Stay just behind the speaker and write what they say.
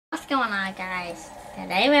going on, guys?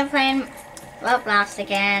 Today we're playing Roblox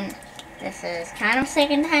again. This is kind of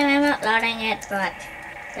second time I'm uploading it, but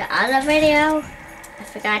the other video, I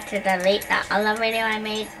forgot to delete the other video I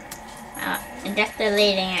made. I'm just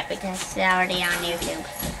deleting it because it's already on YouTube.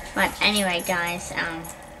 But anyway, guys,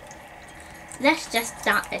 let's just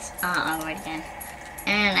start this all over again.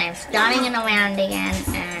 And I'm starting in a round again,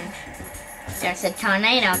 and there's a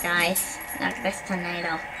tornado, guys. Look at this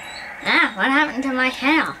tornado. Ah, what happened to my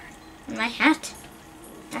hair? My hat?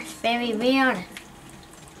 That's very weird.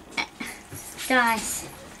 Guys,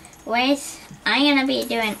 wait, I'm gonna be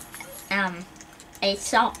doing a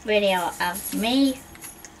short video of me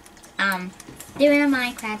doing a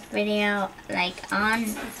Minecraft video like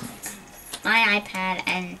on my iPad,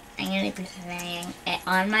 and I'm gonna be playing it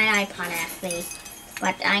on my iPod actually,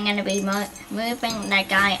 but I'm gonna be moving the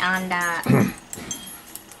guy on the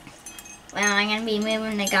well, I'm gonna be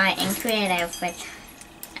moving the guy in creative, which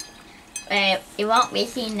you won't be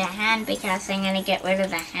seeing the hand because I'm gonna get rid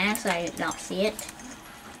of the hand so you don't see it.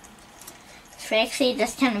 It's actually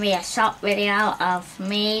just gonna be a short video of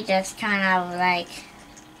me just kind of like,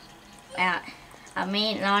 of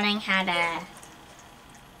me learning how to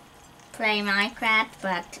play Minecraft,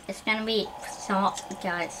 but it's gonna be short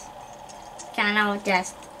because kind of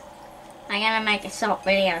just, I'm gonna make a short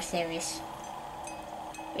video series.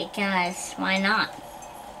 Because why not?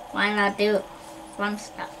 Why not do fun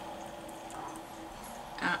stuff?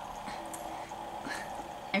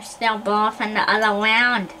 I'm still bored from the other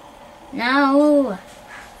round. No!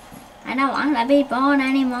 I don't want to be bored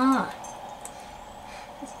anymore.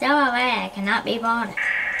 Still away, I cannot be bored.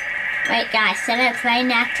 Wait guys, should I play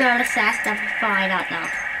natural disaster before? I don't know.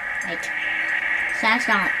 Wait.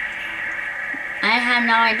 Sandstorm. I have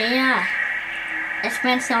no idea. It's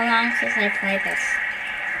been so long since I played this.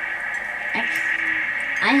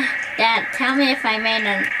 Dad, tell me if I made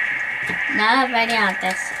another video of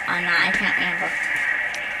this or not. I can't remember.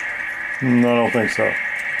 No, I don't think so.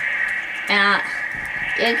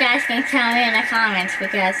 You guys can tell me in the comments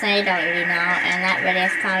because I don't really know, and that video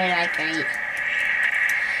is probably like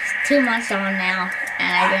 2 months old now,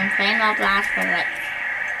 and I've been playing Roblox for like,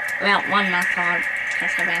 well, 1 month old,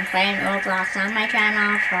 because I've been playing Roblox on my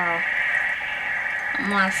channel for a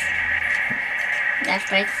month. That's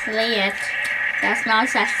basically it. There's no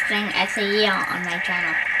such thing as a year on my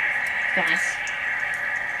channel, guys.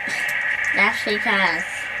 That's because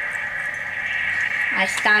I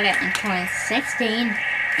started in 2016,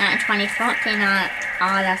 not in 2014 on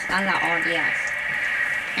all those other old years.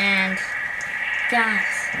 And guys,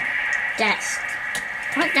 just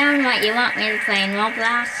put down what you want me to play in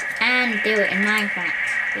Roblox and do it in Minecraft,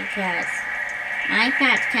 because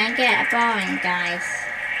Minecraft can get boring, guys,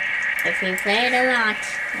 if you play it a lot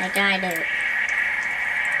like I do.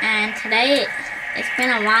 And today, it's been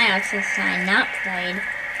a while since I not played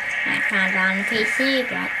Minecraft on PC,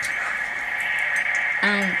 but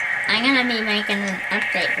I'm gonna be making an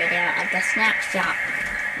update video of the snapshot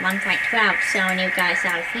 1.12 showing you guys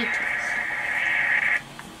all the features.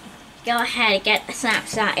 Go ahead and get the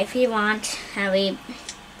snapshot if you want. I'll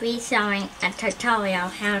be showing a tutorial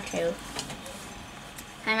how to.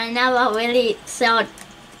 And I never really showed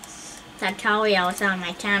tutorials on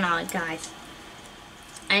my channel, guys.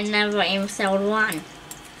 I never even showed one.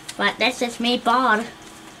 But this is me bored.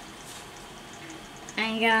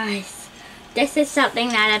 And guys, this is something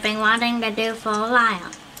that I've been wanting to do for a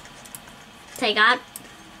while. Take out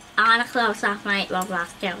all the clothes off my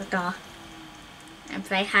Roblox character and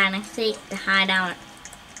play hide and seek to hide out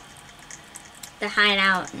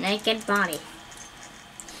naked body.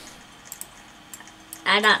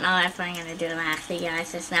 I don't know if I'm gonna do that actually,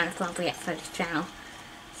 guys. It's not appropriate for this channel.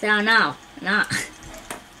 So no.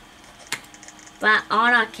 But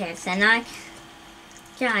auto kits, and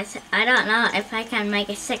guys, I don't know if I can make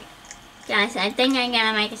a guys, I think I'm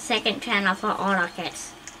gonna make a second channel for auto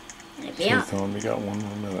kits. Tell them you got 1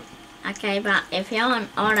 more minute. Okay, but if you're an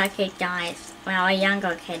auto kit, guys, well, a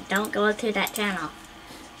younger kid, don't go to that channel.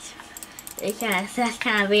 Because that's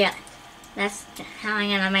kind of weird. That's how I'm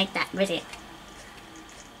gonna make that video.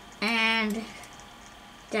 And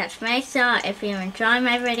just make sure if you enjoy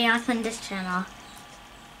my videos on this channel,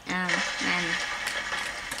 and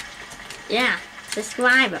yeah,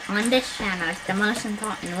 subscribe on this channel. It's the most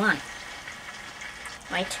important one.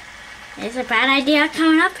 Wait, there's a bad idea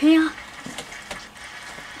coming up here.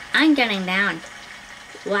 I'm getting down.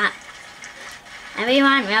 What?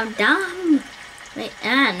 Everyone, well done. Wait,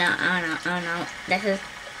 oh no. This is,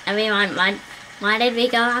 everyone, why did we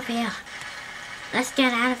go up here? Let's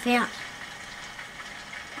get out of here.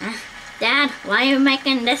 Dad, why are you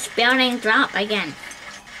making this building drop again?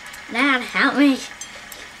 Dad, help me.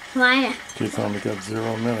 Why? Keith's only got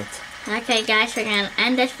 0 minutes. Okay guys, we're gonna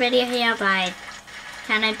end this video here by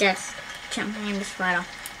kind of just jumping in this photo.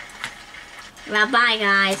 Well, bye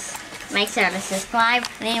guys. Make sure to subscribe,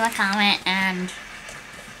 leave a comment, and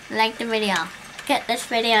like the video. Get this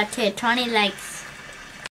video to 20 likes.